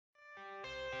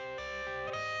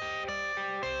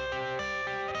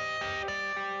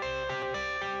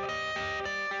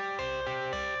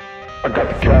I got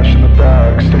the cash in the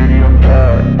bag, stadium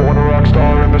packed. Born a rock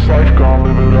star in this life, gon'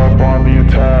 live it up on the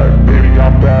attack. Baby,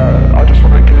 I'm bad, I just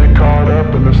wanna get caught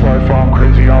up in this life. I'm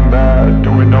crazy, I'm mad,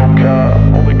 doing no cap.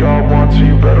 Only God wants, so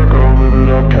you better go live it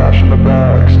up. Cash in the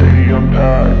bag, stadium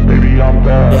packed. Baby, I'm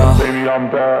bad, yeah. Baby, I'm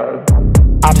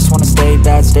bad. I just wanna stay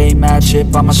bad, stay mad.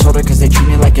 Chip on my shoulder cause they treat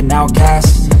me like an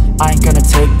outcast. I ain't gonna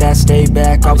take that, stay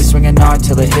back. I'll be swinging hard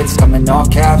till the hits come in all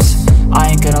caps. I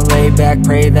ain't gonna lay back,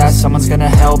 pray that someone's gonna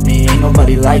help me. Ain't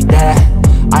nobody like that.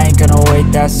 I ain't gonna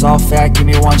wait, that's all fact. Give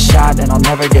me one shot and I'll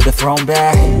never get the throne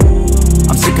back.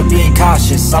 I'm sick of being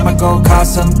cautious, I'ma go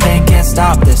cause something, can't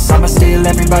stop this. I'ma steal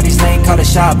everybody's lane, call it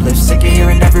shoplift. Sick of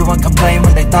hearing everyone complain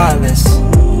when they thoughtless.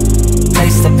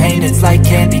 Taste the pain, it's like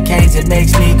candy canes. It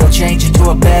makes me go change into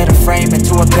a better frame,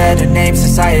 into a better name.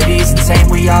 Society's insane,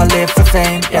 we all live for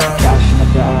fame, yeah. Cash in the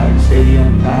bag,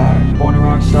 stadium packed. Born a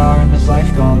rock star in this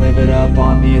life, gon' live it up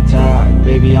on the attack.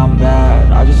 Baby, I'm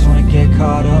bad, I just wanna get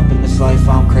caught up in this life.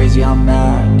 I'm crazy, I'm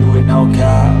mad, do it no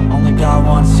cap. Only God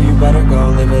wants, so you better go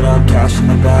live it up. Cash in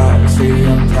the bag,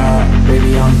 stadium packed.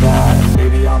 Baby, I'm bad,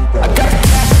 baby, I'm bad. I got the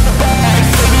cash in the bag,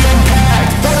 stadium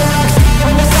packed. Born a rock star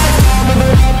in this life, gon' live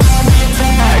it up.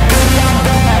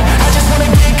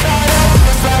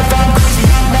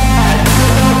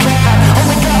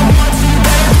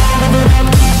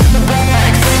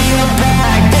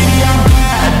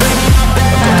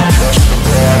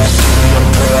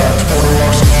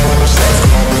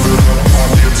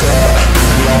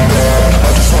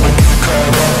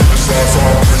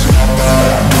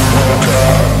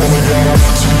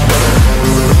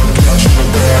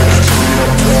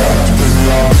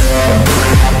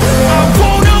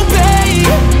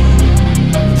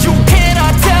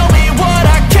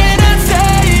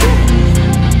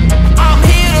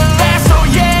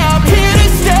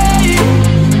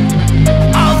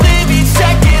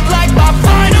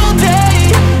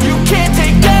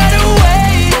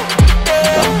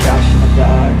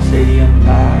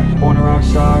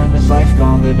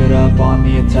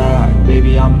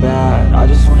 Baby, I'm bad, I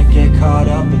just wanna get caught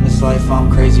up in this life. I'm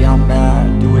crazy, I'm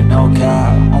mad, do it no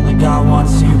cap. Only God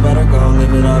wants, so you better go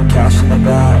live it up. Cash in the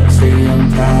bag,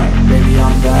 stadium packed. Baby,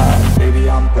 I'm bad, baby,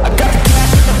 I'm bad. I got the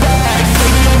cash in the bag,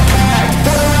 stadium packed.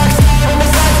 Born a rock star in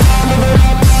this life, I'll live it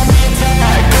up on the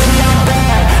attack. Baby, I'm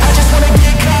bad, I just wanna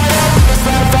get caught up in this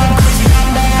life. I'm crazy, I'm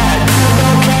mad, do it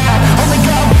no cap. Only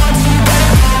God wants, so you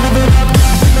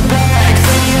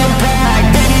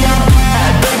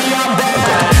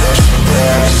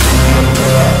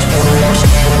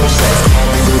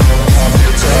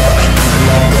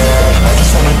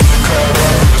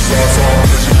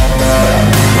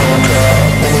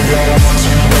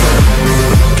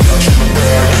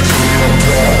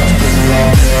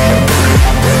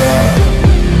better go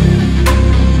live it up. Cash in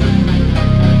the bag, stadium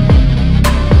packed. Baby,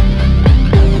 I'm bad, baby,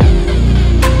 I'm bad.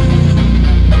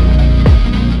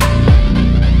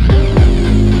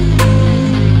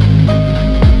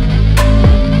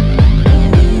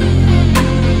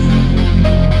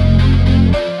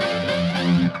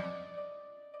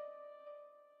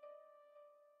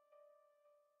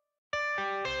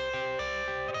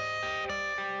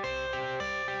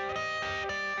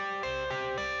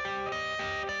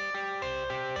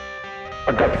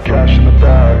 I got the cash in the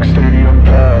bag, stadium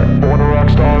packed. Born a rock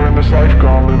star in this life,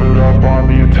 gon' live it up on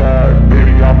the attack.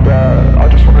 Baby, I'm bad, I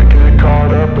just wanna get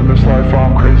caught up in this life.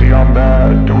 I'm crazy, I'm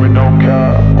mad, doing no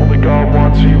cap. Only God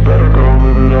wants, so you better go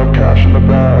live it up. Cash in the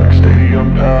bag,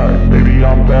 stadium packed. Baby,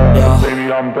 I'm bad, yeah.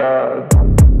 Baby, I'm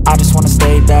bad. I just wanna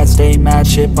stay bad, stay mad.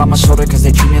 Chip on my shoulder cause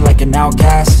they treat me like an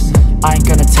outcast. I ain't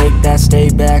gonna take that, stay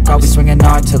back. I'll be swinging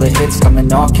hard till the hits come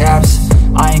in all caps.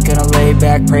 I ain't gonna lay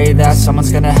back, pray that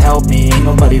someone's gonna help me. Ain't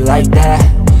nobody like that.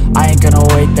 I ain't gonna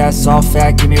wait, that's all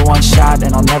fact. Give me one shot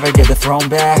and I'll never get the throne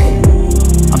back.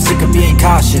 I'm sick of being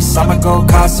cautious, I'ma go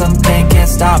cause something, can't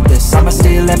stop this. I'ma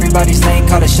steal everybody's lane,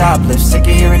 call it shoplift. Sick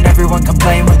of hearing everyone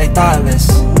complain when they thoughtless.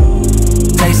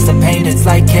 Taste the pain, it's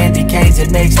like candy canes.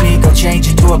 It makes me go change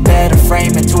into a better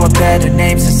frame, into a better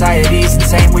name. Society's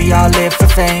insane, we all live for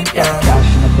fame, yeah.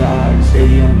 Cash in the bag,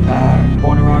 stadium packed.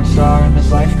 Born a rock star in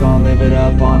this life, gon' live it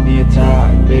up on the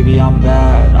attack. Baby, I'm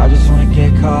bad, I just wanna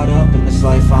get caught up in this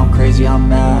life. I'm crazy, I'm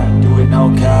mad, do it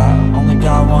no cap. Only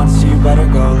God wants, so you better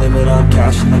go live it up.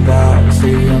 Cash in the bag,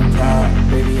 stadium packed.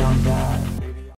 Baby, I'm bad.